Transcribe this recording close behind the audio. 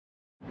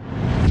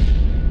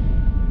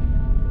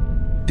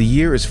The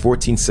year is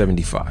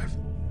 1475,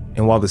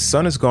 and while the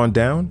sun has gone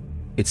down,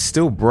 it's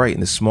still bright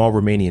in the small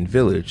Romanian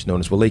village known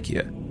as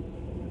Wallachia.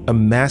 A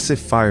massive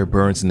fire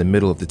burns in the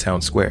middle of the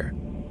town square.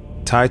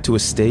 Tied to a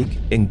stake,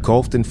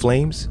 engulfed in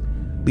flames,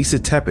 Lisa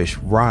Tepesh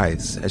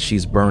writhes as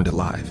she's burned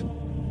alive.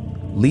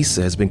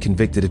 Lisa has been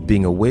convicted of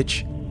being a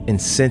witch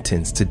and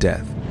sentenced to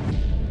death.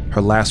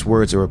 Her last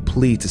words are a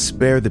plea to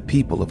spare the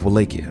people of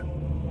Wallachia.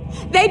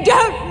 They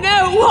don't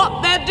know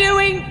what they're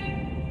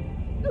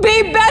doing.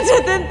 Be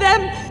better than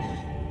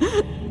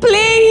them.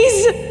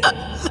 Please.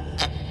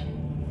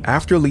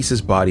 After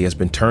Lisa's body has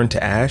been turned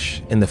to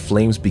ash and the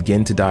flames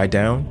begin to die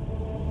down,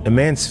 a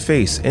man's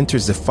face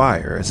enters the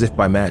fire as if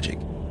by magic,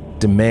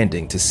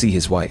 demanding to see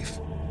his wife.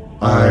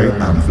 I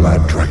am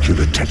Vlad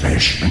Dracula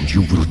Tepesh, and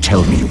you will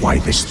tell me why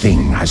this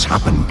thing has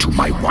happened to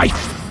my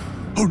wife.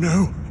 Oh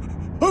no!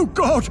 Oh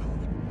God!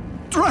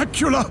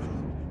 Dracula!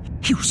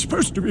 He was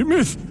supposed to be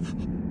myth.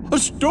 A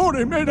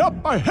story made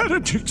up by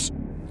heretics.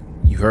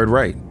 You heard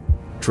right,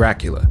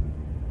 Dracula.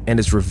 And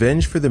as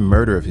revenge for the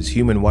murder of his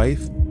human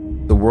wife,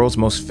 the world's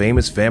most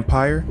famous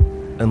vampire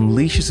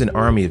unleashes an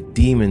army of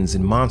demons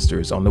and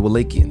monsters on the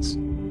Wallachians.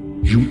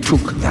 You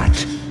took that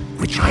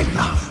which I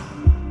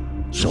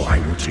love, so I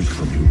will take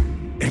from you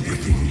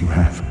everything you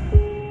have,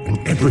 and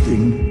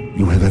everything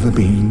you have ever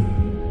been.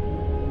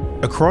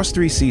 Across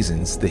 3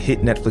 seasons, the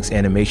hit Netflix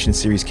animation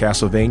series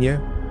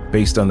Castlevania,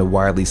 based on the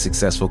wildly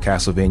successful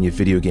Castlevania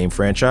video game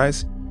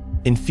franchise,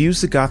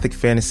 infused the gothic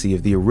fantasy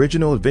of the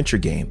original adventure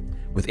game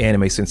with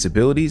anime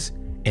sensibilities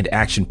and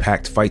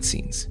action-packed fight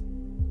scenes.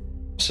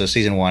 So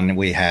season 1,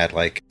 we had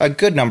like a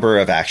good number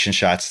of action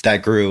shots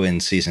that grew in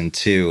season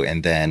 2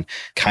 and then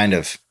kind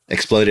of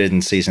exploded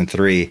in season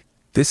 3.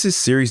 This is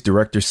series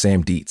director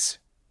Sam Dietz.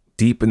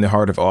 Deep in the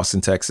heart of Austin,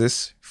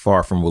 Texas,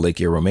 far from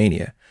Wallachia,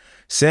 Romania,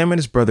 Sam and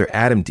his brother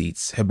Adam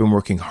Dietz have been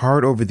working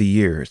hard over the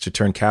years to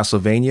turn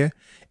Castlevania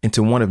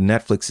into one of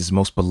Netflix's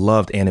most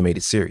beloved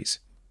animated series.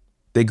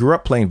 They grew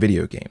up playing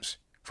video games,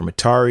 from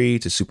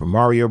Atari to Super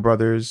Mario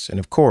Brothers, and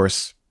of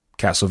course,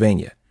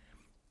 Castlevania.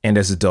 And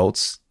as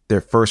adults,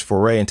 their first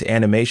foray into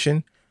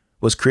animation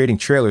was creating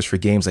trailers for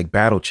games like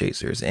Battle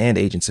Chasers and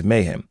Agents of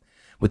Mayhem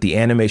with the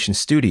animation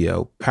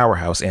studio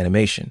Powerhouse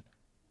Animation.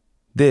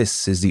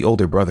 This is the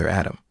older brother,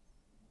 Adam.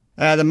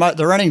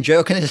 The running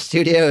joke in the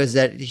studio is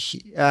that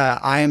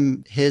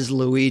I'm his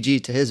Luigi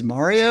to his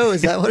Mario.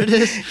 Is that what it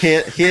is?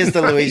 He is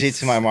the Luigi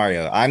to my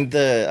Mario. I'm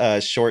the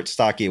short,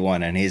 stocky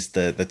one, and he's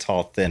the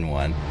tall, thin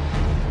one.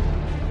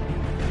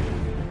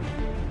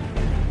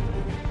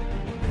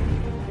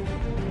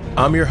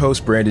 I'm your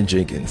host, Brandon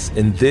Jenkins,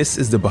 and this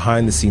is the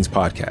Behind the Scenes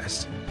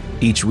podcast.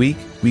 Each week,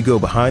 we go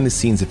behind the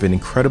scenes of an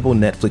incredible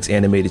Netflix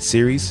animated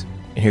series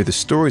and hear the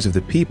stories of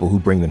the people who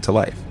bring them to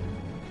life.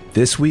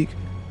 This week,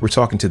 we're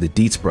talking to the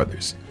Dietz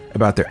brothers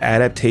about their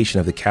adaptation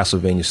of the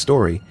Castlevania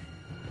story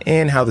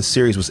and how the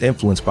series was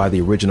influenced by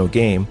the original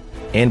game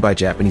and by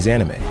Japanese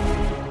anime.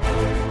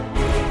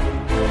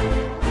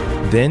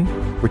 Then,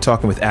 we're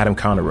talking with Adam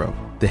Conero,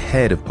 the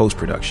head of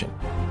post-production,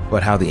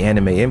 about how the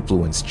anime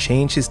influence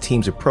changed his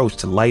team's approach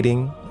to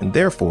lighting and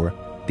therefore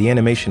the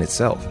animation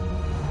itself.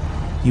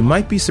 You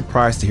might be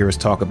surprised to hear us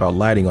talk about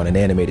lighting on an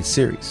animated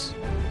series,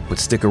 but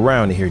stick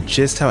around to hear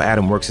just how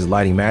Adam works his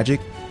lighting magic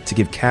to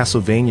give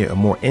Castlevania a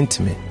more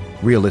intimate,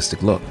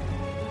 realistic look.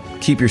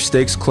 Keep your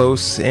stakes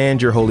close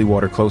and your holy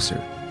water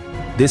closer.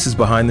 This is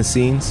Behind the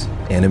Scenes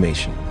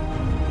Animation.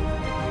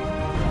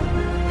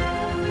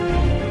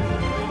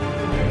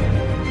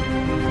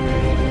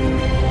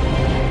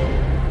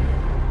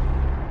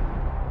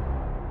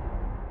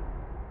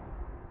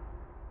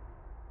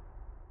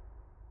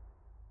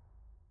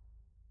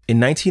 In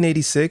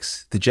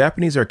 1986, the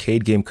Japanese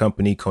arcade game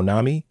company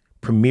Konami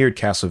premiered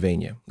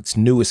Castlevania, its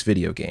newest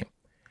video game.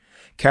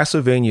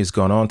 Castlevania has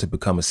gone on to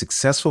become a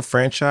successful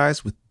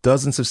franchise with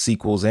dozens of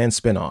sequels and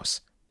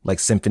spin-offs, like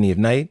Symphony of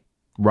Night,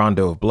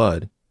 Rondo of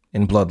Blood,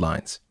 and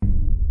Bloodlines.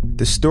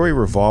 The story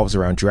revolves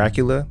around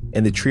Dracula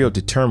and the trio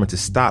determined to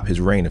stop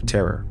his reign of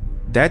terror.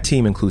 That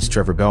team includes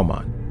Trevor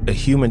Belmont, a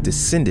human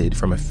descended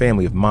from a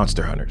family of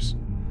monster hunters.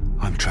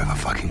 I'm Trevor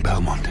fucking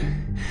Belmont,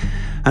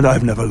 and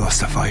I've never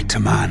lost a fight to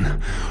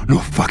man, nor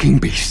fucking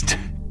beast.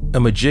 A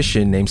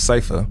magician named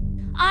Sypha.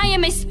 I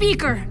am a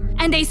speaker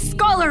and a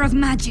scholar of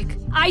magic.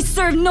 I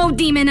serve no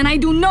demon and I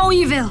do no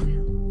evil.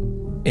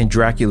 And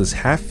Dracula's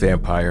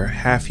half-vampire,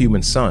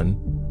 half-human son,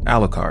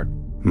 Alucard.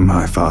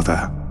 My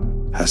father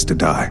has to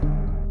die.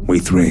 We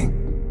 3,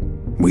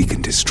 we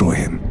can destroy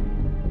him.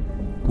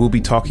 We'll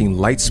be talking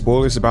light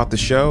spoilers about the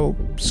show,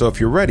 so if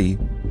you're ready,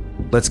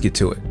 let's get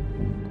to it.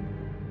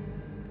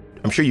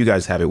 I'm sure you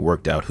guys have it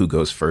worked out who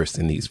goes first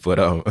in these,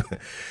 but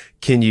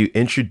can you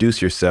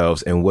introduce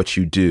yourselves and what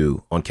you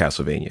do on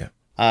Castlevania?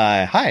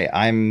 Hi,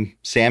 I'm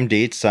Sam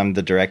Dietz. I'm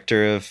the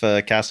director of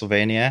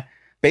Castlevania.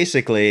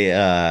 Basically,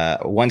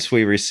 once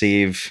we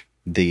receive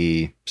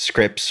the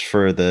scripts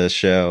for the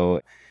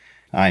show,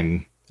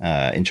 I'm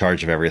in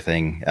charge of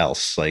everything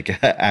else,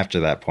 like after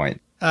that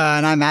point.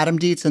 And I'm Adam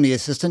Dietz. I'm the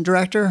assistant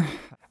director.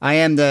 I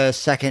am the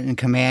second in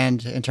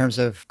command in terms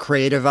of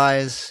creative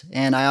eyes,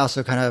 and I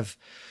also kind of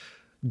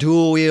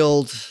dual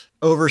wield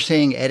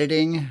overseeing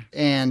editing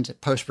and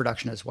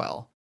post-production as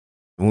well.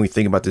 When we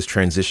think about this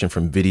transition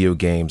from video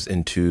games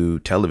into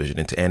television,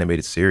 into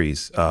animated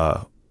series,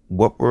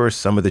 what were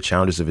some of the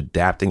challenges of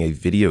adapting a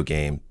video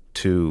game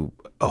to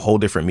a whole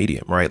different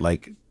medium, right?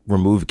 Like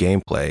remove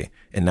gameplay,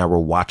 and now we're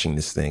watching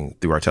this thing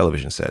through our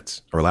television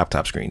sets or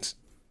laptop screens.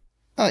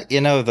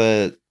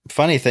 The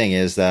funny thing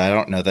is that I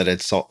don't know that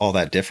it's all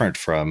that different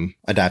from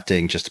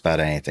adapting just about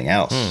anything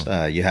else.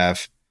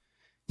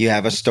 You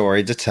have a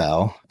story to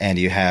tell, and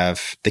you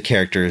have the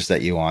characters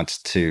that you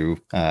want to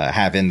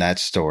have in that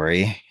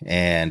story,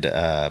 and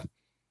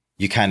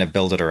you kind of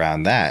build it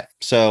around that.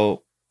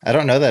 So I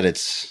don't know that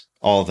it's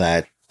all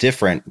that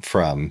different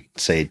from,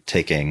 say,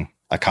 taking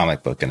a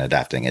comic book and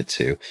adapting it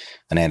to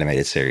an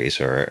animated series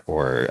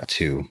or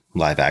to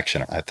live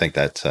action. I think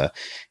that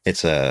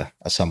it's a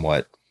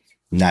somewhat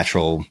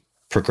natural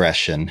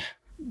progression.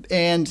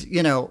 And,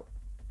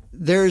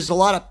 there's a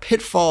lot of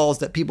pitfalls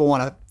that people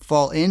want to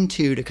fall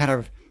into to kind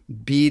of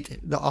beat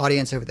the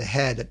audience over the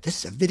head that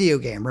this is a video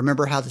game.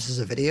 Remember how this is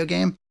a video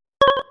game?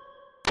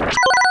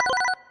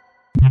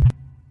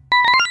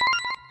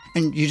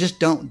 And you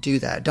just don't do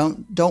that.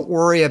 Don't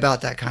worry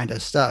about that kind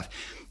of stuff.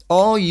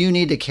 All you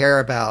need to care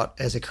about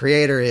as a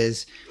creator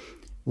is,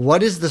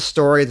 what is the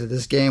story that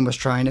this game was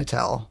trying to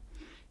tell?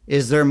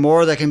 Is there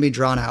more that can be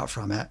drawn out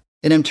from it?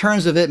 And in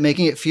terms of it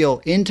making it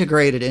feel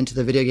integrated into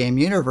the video game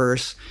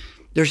universe,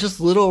 there's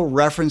just little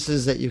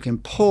references that you can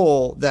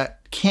pull that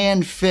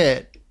can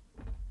fit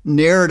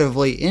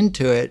narratively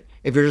into it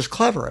if you're just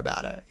clever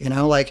about it.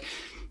 Like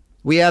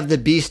we have the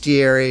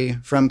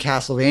bestiary from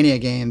Castlevania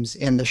games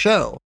in the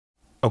show.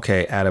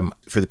 Okay, Adam,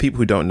 for the people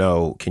who don't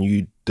know, can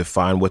you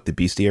define what the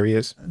bestiary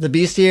is? The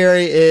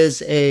bestiary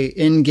is a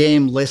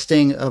in-game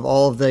listing of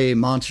all of the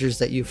monsters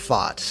that you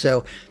fought.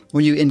 So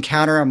when you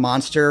encounter a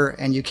monster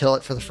and you kill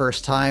it for the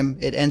first time,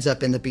 it ends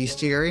up in the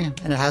bestiary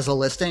and it has a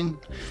listing.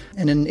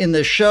 And in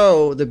the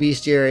show, the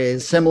bestiary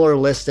is similar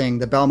listing.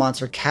 The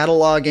Belmonts are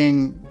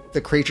cataloging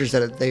the creatures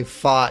that they've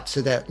fought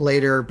so that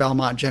later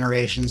Belmont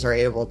generations are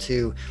able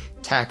to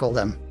tackle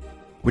them.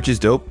 Which is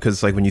dope,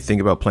 because like when you think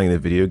about playing the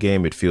video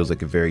game, it feels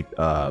like a very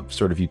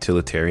sort of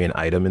utilitarian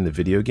item in the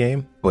video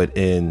game. But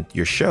in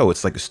your show,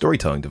 it's like a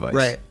storytelling device.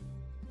 Right.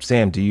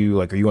 Sam, are you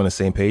on the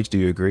same page? Do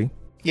you agree?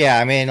 Yeah,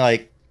 I mean,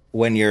 like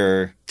when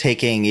you're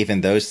taking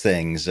even those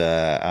things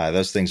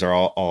are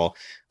all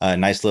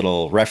nice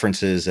little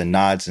references and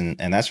nods and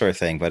that sort of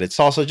thing. But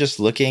it's also just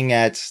looking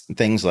at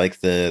things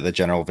like the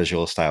general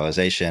visual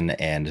stylization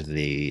and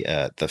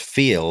the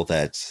feel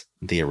that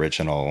the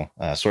original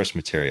source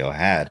material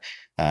had.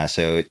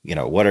 So,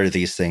 what are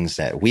these things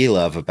that we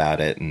love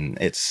about it? And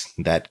it's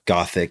that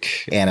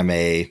gothic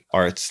anime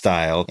art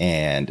style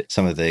and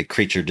some of the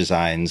creature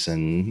designs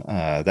and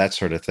that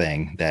sort of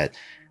thing that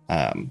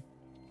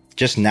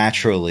just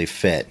naturally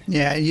fit.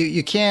 Yeah,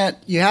 you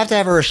have to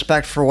have a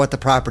respect for what the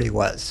property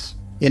was,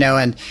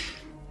 and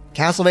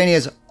Castlevania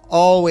has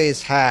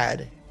always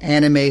had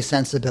anime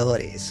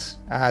sensibilities.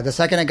 The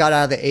second it got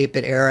out of the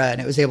 8-bit era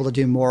and it was able to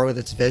do more with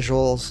its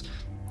visuals,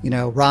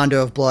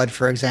 Rondo of Blood,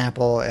 for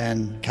example,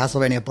 and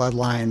Castlevania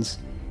Bloodlines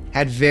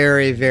had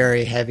very,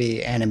 very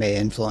heavy anime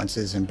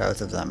influences in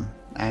both of them.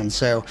 And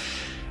so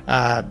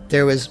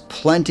there was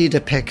plenty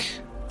to pick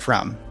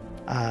from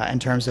in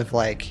terms of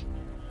like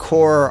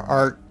core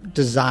art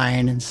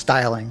design and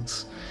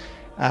stylings.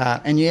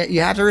 And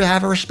you have to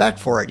have a respect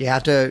for it. You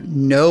have to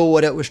know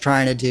what it was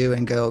trying to do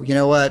and go, you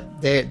know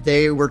what,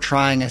 they were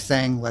trying a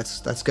thing.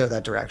 Let's go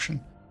that direction.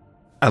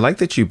 I like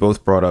that you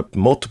both brought up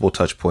multiple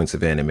touch points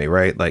of anime,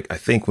 right? Like, I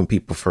think when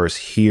people first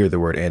hear the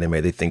word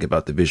anime, they think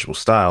about the visual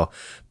style,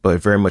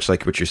 but very much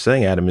like what you're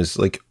saying, Adam, is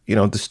like,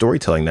 the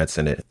storytelling that's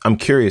in it. I'm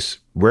curious,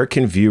 where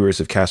can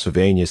viewers of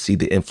Castlevania see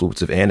the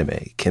influence of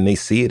anime? Can they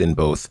see it in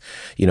both,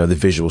 the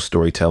visual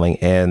storytelling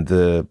and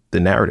the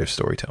narrative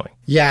storytelling?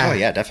 Yeah. Oh,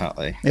 yeah,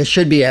 definitely. It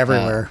should be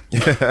everywhere.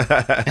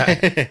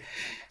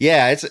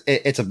 Yeah,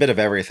 it's a bit of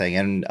everything,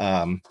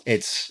 and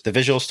it's the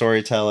visual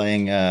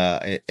storytelling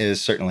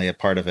is certainly a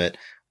part of it,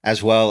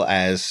 as well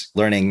as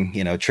learning,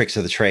 tricks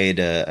of the trade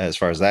as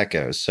far as that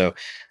goes. So,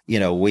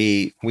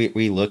 we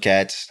look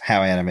at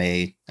how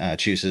anime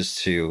chooses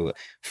to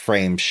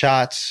frame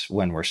shots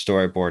when we're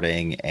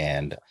storyboarding,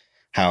 and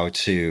how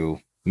to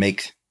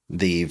make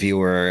the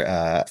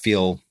viewer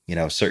feel,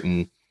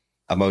 certain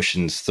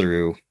emotions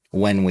through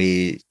when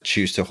we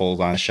choose to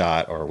hold on a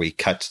shot, or we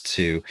cut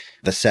to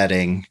the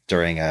setting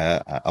during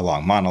a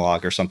long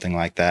monologue or something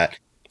like that.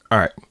 All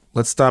right,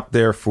 let's stop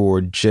there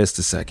for just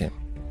a second.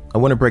 I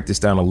want to break this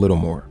down a little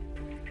more.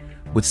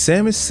 What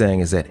Sam is saying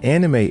is that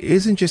anime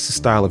isn't just a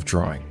style of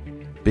drawing.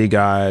 Big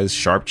eyes,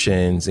 sharp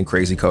chins, and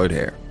crazy colored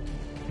hair.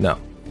 No,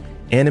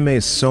 anime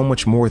is so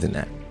much more than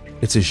that.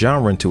 It's a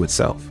genre unto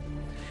itself.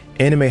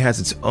 Anime has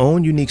its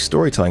own unique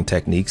storytelling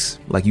techniques,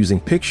 like using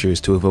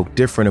pictures to evoke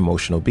different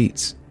emotional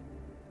beats.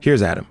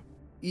 Here's Adam.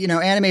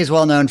 Anime is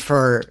well known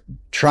for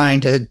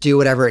trying to do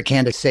whatever it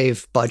can to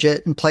save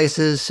budget in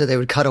places. So they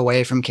would cut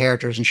away from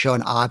characters and show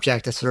an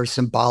object that's sort of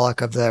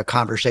symbolic of the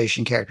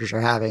conversation characters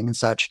are having and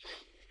such.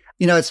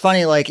 It's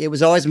funny, like it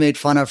was always made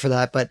fun of for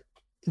that, but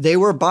they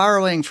were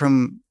borrowing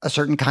from a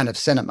certain kind of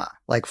cinema,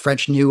 like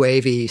French New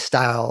Wavy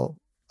style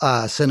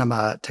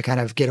cinema, to kind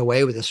of get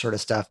away with this sort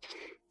of stuff.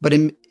 But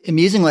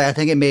amusingly, I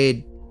think it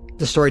made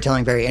the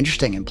storytelling very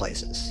interesting in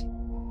places.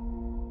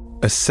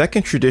 A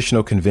second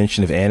traditional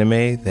convention of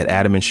anime that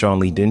Adam and Sean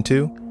leaned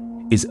into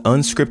is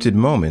unscripted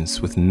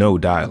moments with no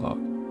dialogue.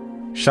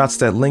 Shots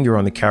that linger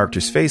on the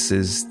characters'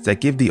 faces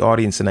that give the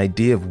audience an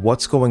idea of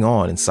what's going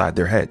on inside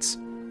their heads.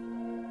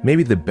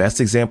 Maybe the best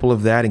example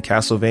of that in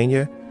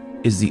Castlevania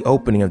is the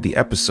opening of the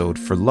episode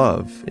For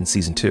Love in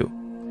Season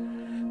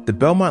 2. The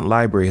Belmont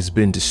Library has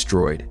been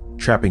destroyed,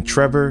 trapping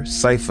Trevor,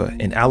 Sypha,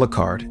 and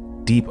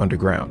Alucard deep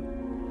underground.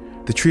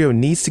 The trio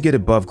needs to get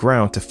above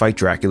ground to fight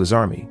Dracula's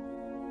army,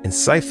 and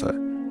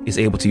Sypha is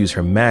able to use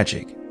her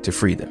magic to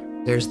free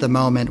them. There's the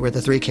moment where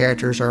the three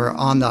characters are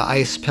on the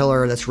ice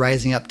pillar that's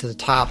rising up to the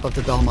top of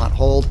the Belmont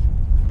Hold.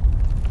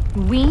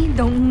 We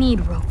don't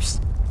need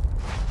ropes.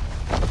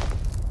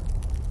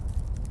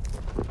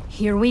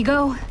 Here we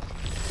go.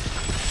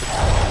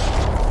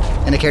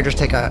 And the characters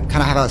take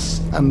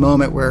have a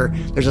moment where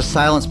there's a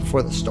silence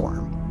before the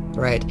storm,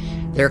 right?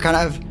 They're kind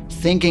of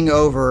thinking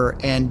over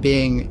and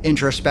being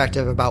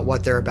introspective about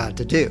what they're about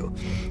to do.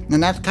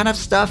 And that kind of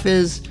stuff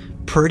is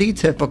pretty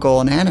typical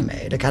in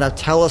anime, to kind of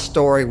tell a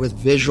story with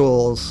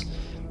visuals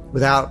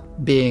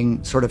without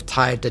being sort of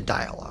tied to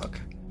dialogue.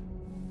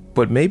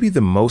 But maybe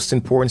the most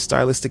important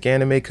stylistic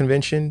anime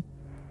convention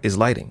is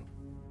lighting.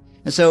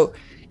 And so,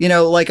 you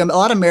know, like a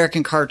lot of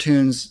American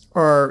cartoons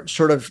are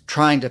sort of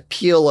trying to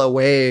peel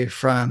away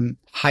from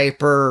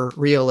hyper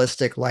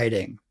realistic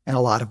lighting in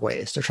a lot of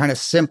ways. They're trying to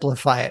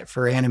simplify it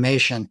for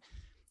animation.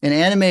 And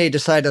anime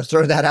decided to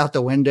throw that out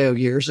the window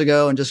years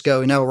ago and just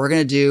go, no, we're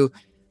going to do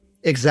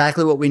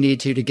exactly what we need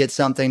to get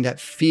something that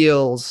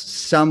feels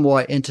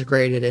somewhat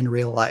integrated in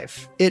real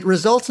life. It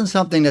results in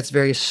something that's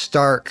very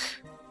stark.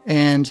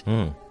 And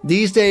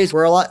these days,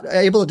 we're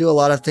able to do a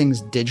lot of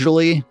things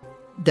digitally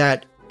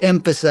that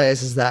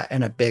emphasizes that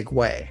in a big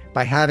way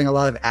by having a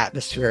lot of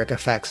atmospheric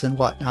effects and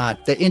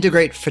whatnot that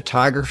integrate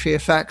photography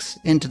effects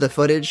into the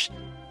footage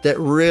that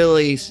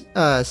really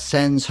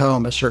sends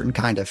home a certain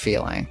kind of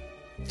feeling.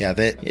 Yeah,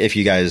 if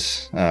you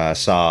guys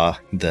saw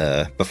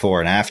the before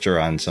and after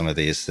on some of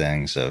these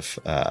things of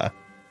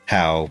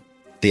how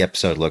the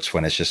episode looks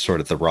when it's just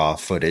sort of the raw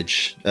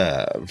footage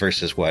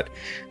versus what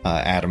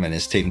Adam and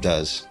his team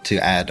does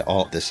to add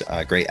all this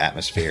great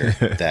atmosphere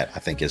that I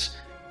think is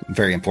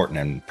very important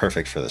and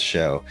perfect for the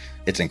show.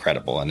 It's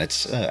incredible, and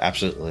it's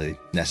absolutely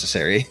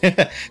necessary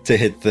to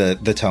hit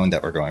the tone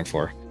that we're going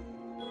for.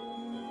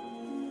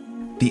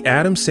 The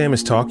Adam Sam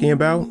is talking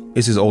about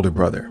is his older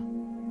brother,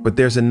 but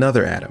there's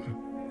another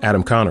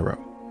Adam Conero.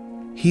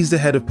 He's the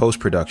head of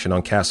post-production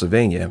on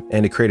Castlevania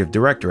and a creative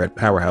director at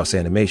Powerhouse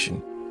Animation,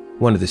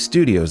 one of the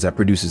studios that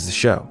produces the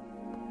show.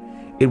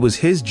 It was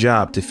his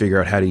job to figure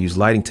out how to use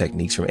lighting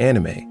techniques from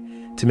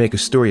anime to make a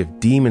story of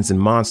demons and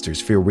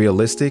monsters feel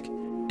realistic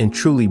and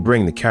truly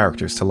bring the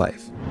characters to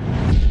life.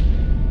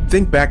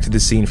 Think back to the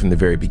scene from the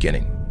very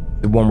beginning,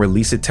 the one where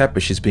Lisa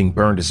Tepish is being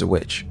burned as a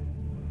witch.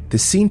 The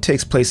scene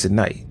takes place at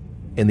night,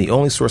 and the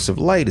only source of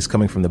light is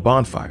coming from the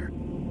bonfire.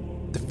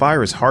 The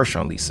fire is harsh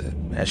on Lisa,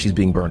 as she's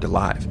being burned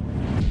alive.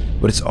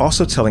 But it's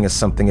also telling us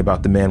something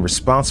about the man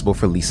responsible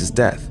for Lisa's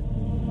death,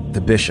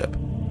 the bishop.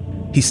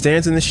 He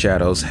stands in the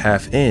shadows,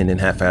 half in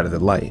and half out of the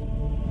light,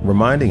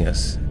 reminding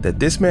us that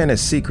this man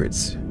has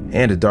secrets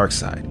and a dark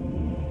side.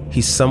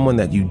 He's someone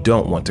that you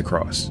don't want to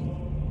cross.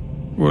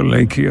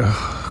 Wallachia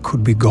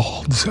could be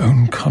God's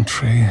own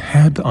country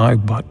had I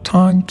but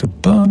time to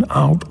burn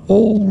out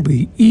all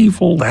the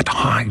evil that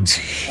hides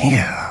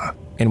here.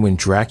 And when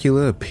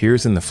Dracula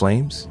appears in the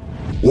flames,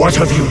 What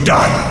have you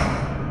done?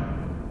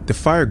 the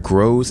fire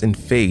grows and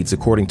fades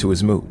according to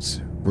his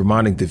moods,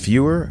 reminding the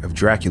viewer of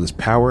Dracula's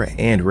power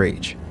and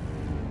rage.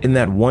 In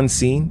that one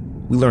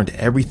scene, we learned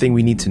everything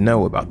we need to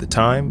know about the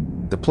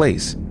time, the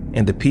place,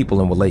 and the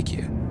people in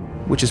Wallachia,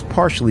 which is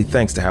partially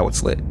thanks to how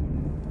it's lit.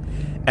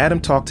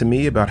 Adam talked to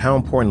me about how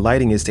important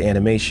lighting is to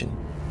animation,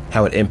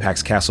 how it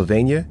impacts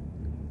Castlevania,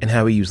 and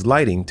how he used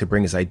lighting to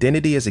bring his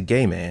identity as a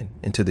gay man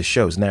into the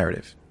show's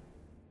narrative.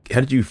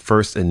 How did you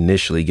first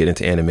initially get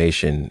into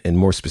animation, and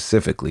more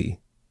specifically,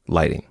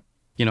 lighting?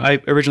 You know, I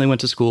originally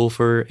went to school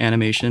for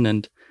animation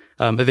and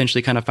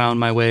eventually kind of found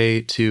my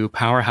way to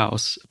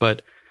Powerhouse.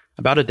 But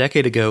about a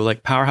decade ago,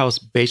 like Powerhouse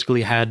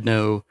basically had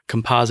no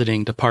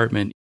compositing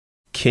department.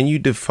 Can you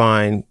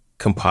define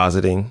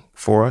compositing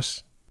for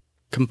us?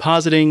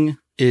 Compositing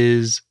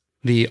is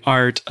the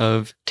art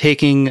of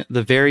taking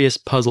the various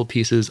puzzle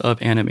pieces of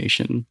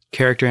animation,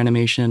 character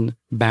animation,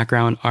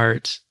 background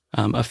art,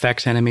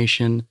 effects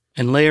animation,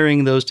 and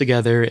layering those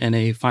together in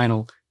a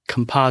final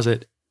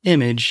composite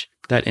image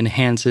that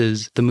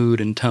enhances the mood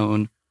and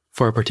tone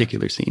for a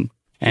particular scene.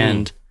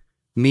 And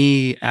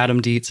me,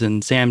 Adam Dietz,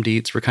 and Sam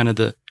Dietz were kind of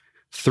the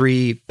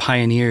three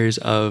pioneers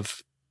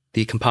of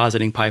the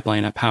compositing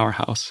pipeline at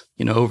Powerhouse.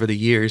 You know, over the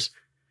years,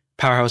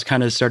 Powerhouse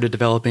kind of started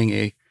developing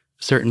a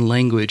certain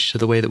language to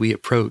the way that we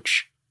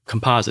approach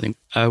compositing.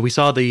 We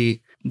saw the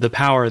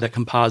power that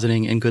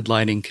compositing and good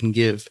lighting can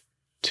give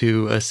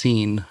to a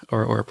scene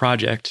or a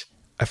project.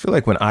 I feel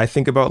like when I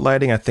think about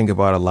lighting, I think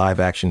about a live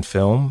action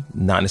film,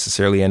 not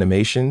necessarily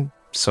animation.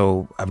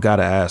 So I've got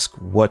to ask,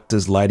 what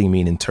does lighting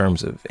mean in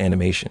terms of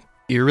animation?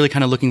 You're really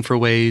kind of looking for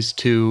ways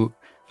to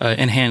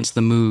enhance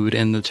the mood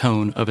and the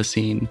tone of a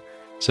scene.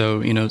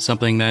 So,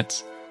 something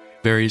that's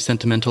very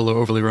sentimental or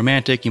overly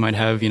romantic, you might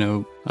have,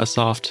 a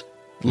soft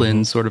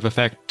lens sort of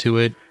effect to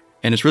it.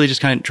 And it's really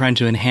just kind of trying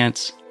to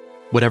enhance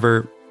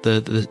whatever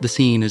the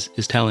scene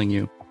is telling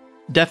you.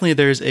 Definitely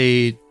there's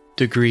a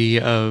degree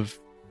of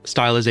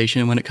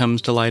stylization when it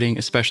comes to lighting,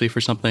 especially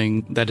for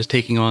something that is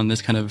taking on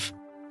this kind of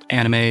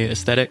anime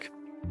aesthetic.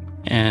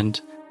 And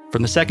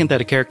from the second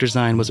that a character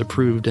design was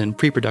approved in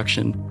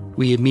pre-production,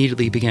 we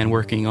immediately began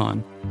working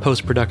on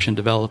post-production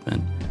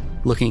development,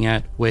 looking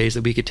at ways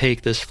that we could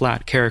take this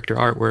flat character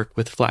artwork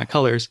with flat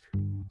colors,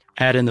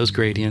 add in those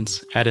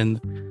gradients, add in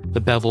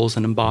the bevels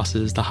and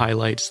embosses, the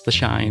highlights, the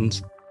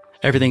shines,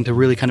 everything to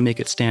really kind of make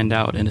it stand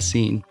out in a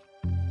scene.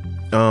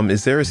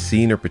 Is there a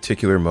scene or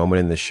particular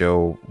moment in the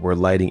show where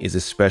lighting is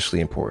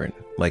especially important?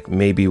 Like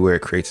maybe where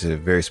it creates a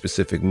very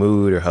specific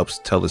mood or helps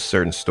tell a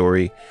certain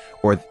story,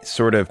 or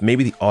sort of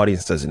maybe the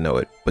audience doesn't know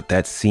it, but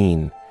that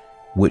scene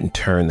wouldn't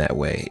turn that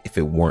way if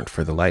it weren't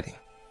for the lighting.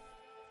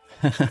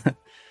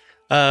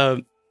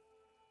 I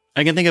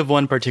can think of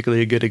one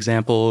particularly good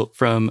example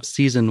from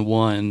season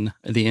 1,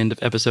 at the end of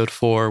episode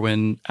 4,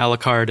 when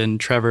Alucard and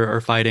Trevor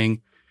are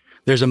fighting.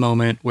 There's a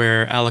moment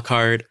where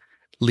Alucard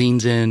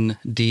leans in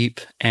deep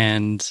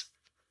and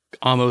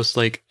almost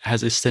like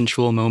has a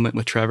sensual moment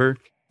with Trevor.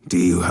 Do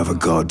you have a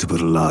god to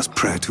put a last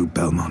prayer to,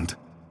 Belmont?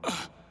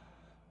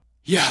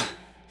 Yeah.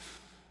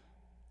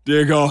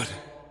 Dear God,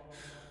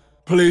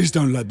 please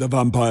don't let the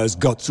vampire's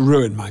guts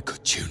ruin my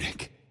good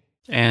tunic.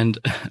 And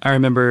I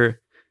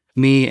remember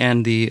me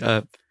and the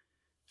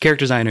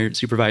character designer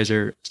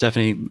supervisor,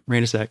 Stephanie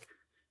Rainisek,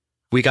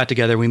 we got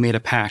together, we made a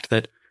pact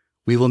that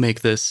we will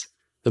make this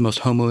the most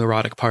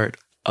homoerotic part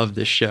of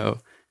this show.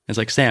 It's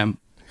like, Sam,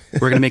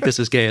 we're going to make this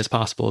as gay as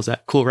possible. Is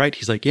that cool, right?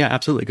 He's like, yeah,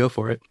 absolutely, go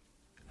for it.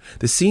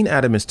 The scene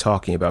Adam is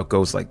talking about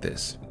goes like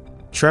this.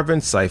 Trevor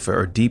and Cypher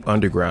are deep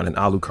underground in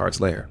Alucard's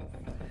lair.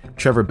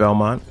 Trevor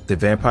Belmont, the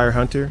vampire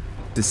hunter,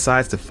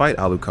 decides to fight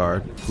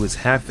Alucard, who is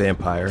half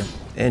vampire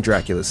and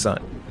Dracula's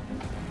son.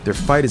 Their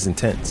fight is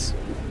intense.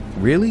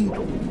 Really?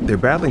 They're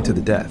battling to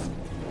the death.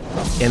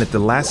 And at the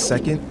last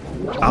second,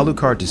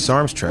 Alucard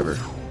disarms Trevor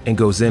and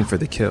goes in for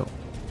the kill.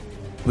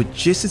 But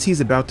just as he's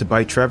about to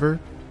bite Trevor,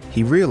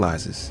 he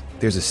realizes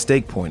there's a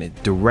stake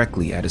pointed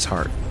directly at his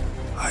heart.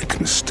 I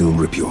can still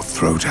rip your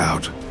throat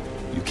out.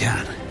 You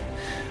can,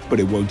 but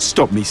it won't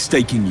stop me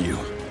staking you.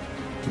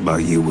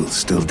 But you will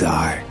still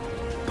die.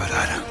 But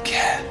I don't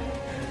care.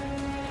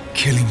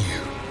 Killing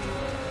you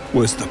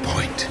was the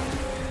point.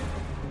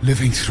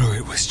 Living through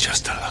it was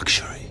just a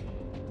luxury.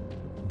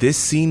 This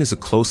scene is a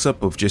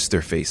close-up of just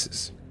their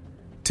faces.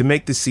 To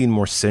make the scene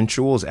more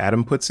sensual, as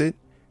Adam puts it,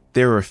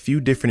 there are a few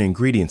different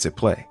ingredients at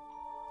play.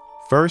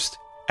 First,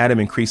 Adam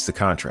increased the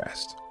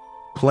contrast,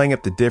 playing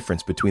up the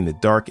difference between the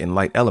dark and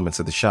light elements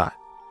of the shot.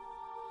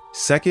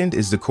 Second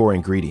is the core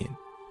ingredient,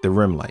 the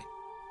rim light.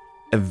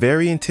 A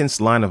very intense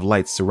line of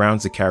light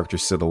surrounds the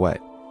character's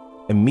silhouette.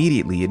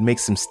 Immediately, it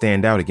makes them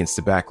stand out against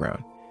the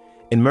background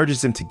and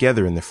merges them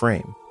together in the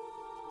frame,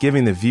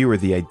 giving the viewer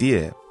the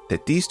idea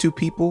that these two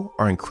people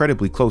are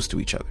incredibly close to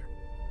each other.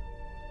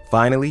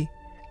 Finally,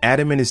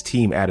 Adam and his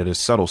team added a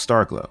subtle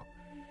star glow,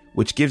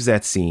 which gives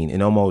that scene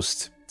an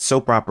almost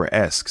soap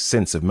opera-esque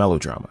sense of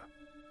melodrama.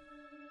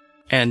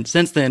 And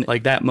since then,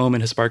 like, that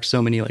moment has sparked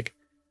so many like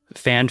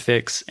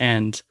fanfics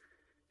and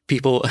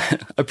people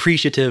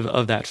appreciative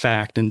of that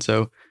fact. And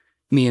so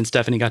me and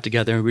Stephanie got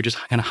together and we were just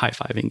kind of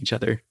high-fiving each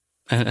other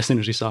as soon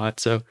as we saw it.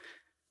 So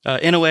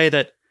in a way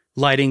that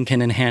lighting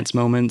can enhance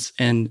moments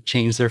and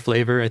change their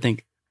flavor, I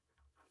think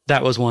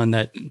that was one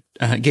that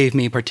gave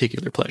me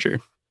particular pleasure.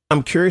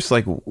 I'm curious,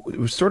 like,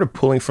 we're sort of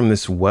pulling from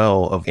this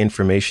well of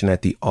information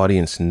that the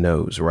audience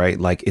knows, right?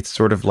 Like, it's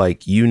sort of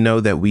like,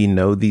 that we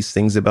know these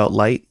things about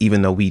light,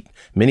 even though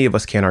many of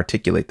us can't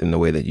articulate them the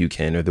way that you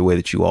can or the way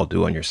that you all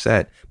do on your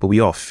set, but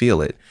we all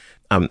feel it.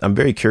 I'm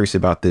very curious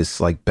about this,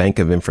 like, bank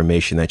of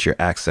information that you're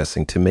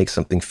accessing to make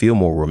something feel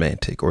more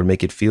romantic or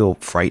make it feel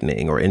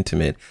frightening or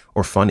intimate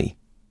or funny.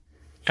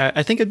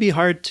 I think it'd be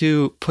hard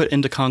to put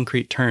into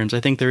concrete terms. I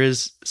think there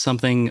is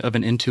something of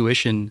an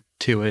intuition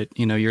to it.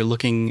 You're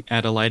looking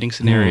at a lighting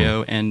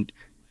scenario and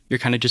you're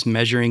kind of just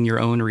measuring your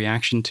own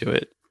reaction to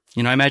it.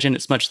 I imagine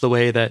it's much the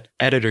way that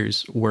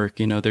editors work.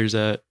 There's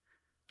a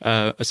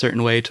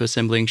certain way to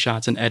assembling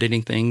shots and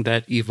editing thing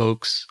that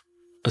evokes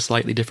a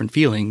slightly different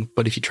feeling.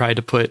 But if you try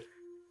to put,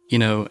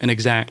 an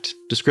exact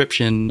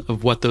description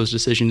of what those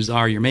decisions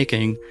are you're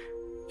making,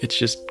 it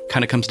just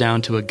kind of comes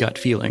down to a gut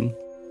feeling.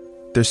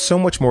 There's so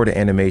much more to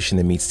animation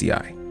than meets the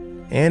eye.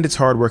 And it's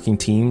hardworking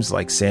teams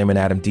like Sam and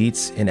Adam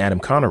Dietz and Adam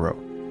Conero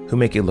who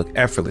make it look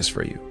effortless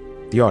for you,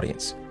 the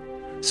audience.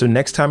 So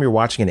next time you're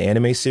watching an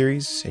anime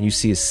series and you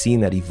see a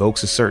scene that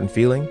evokes a certain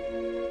feeling,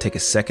 take a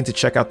second to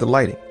check out the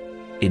lighting.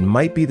 It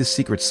might be the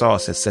secret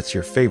sauce that sets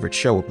your favorite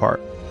show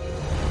apart.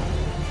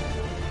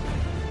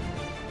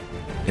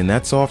 And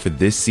that's all for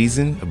this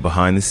season of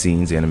Behind the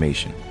Scenes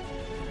Animation.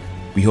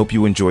 We hope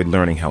you enjoyed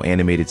learning how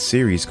animated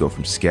series go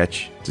from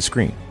sketch to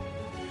screen.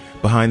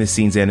 Behind the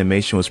Scenes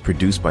Animation was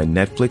produced by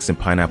Netflix and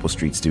Pineapple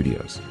Street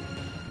Studios.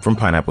 From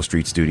Pineapple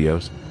Street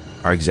Studios,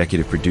 our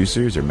executive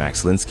producers are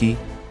Max Linsky,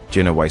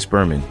 Jenna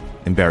Weiss-Berman,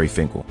 and Barry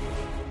Finkel.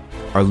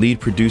 Our lead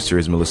producer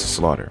is Melissa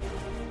Slaughter,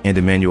 and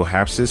Emmanuel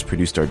Hapsis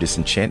produced our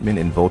Disenchantment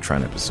and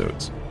Voltron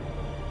episodes.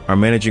 Our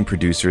managing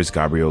producer is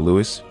Gabriel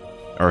Lewis,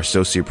 our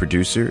associate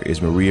producer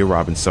is Maria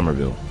Robin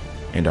Somerville,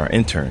 and our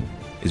intern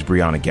is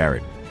Brianna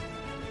Garrett.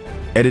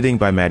 Editing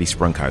by Maddie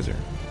Sprunkaiser.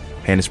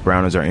 Hannes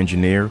Brown is our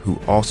engineer who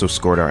also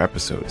scored our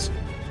episodes.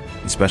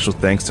 And special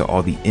thanks to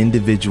all the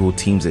individual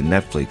teams at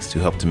Netflix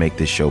who helped to make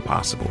this show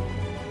possible.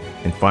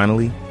 And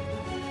finally,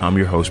 I'm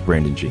your host,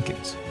 Brandon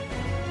Jenkins.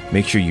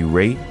 Make sure you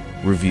rate,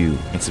 review,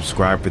 and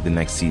subscribe for the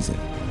next season,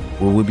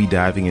 where we'll be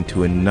diving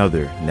into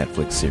another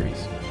Netflix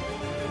series.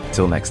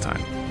 Till next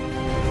time.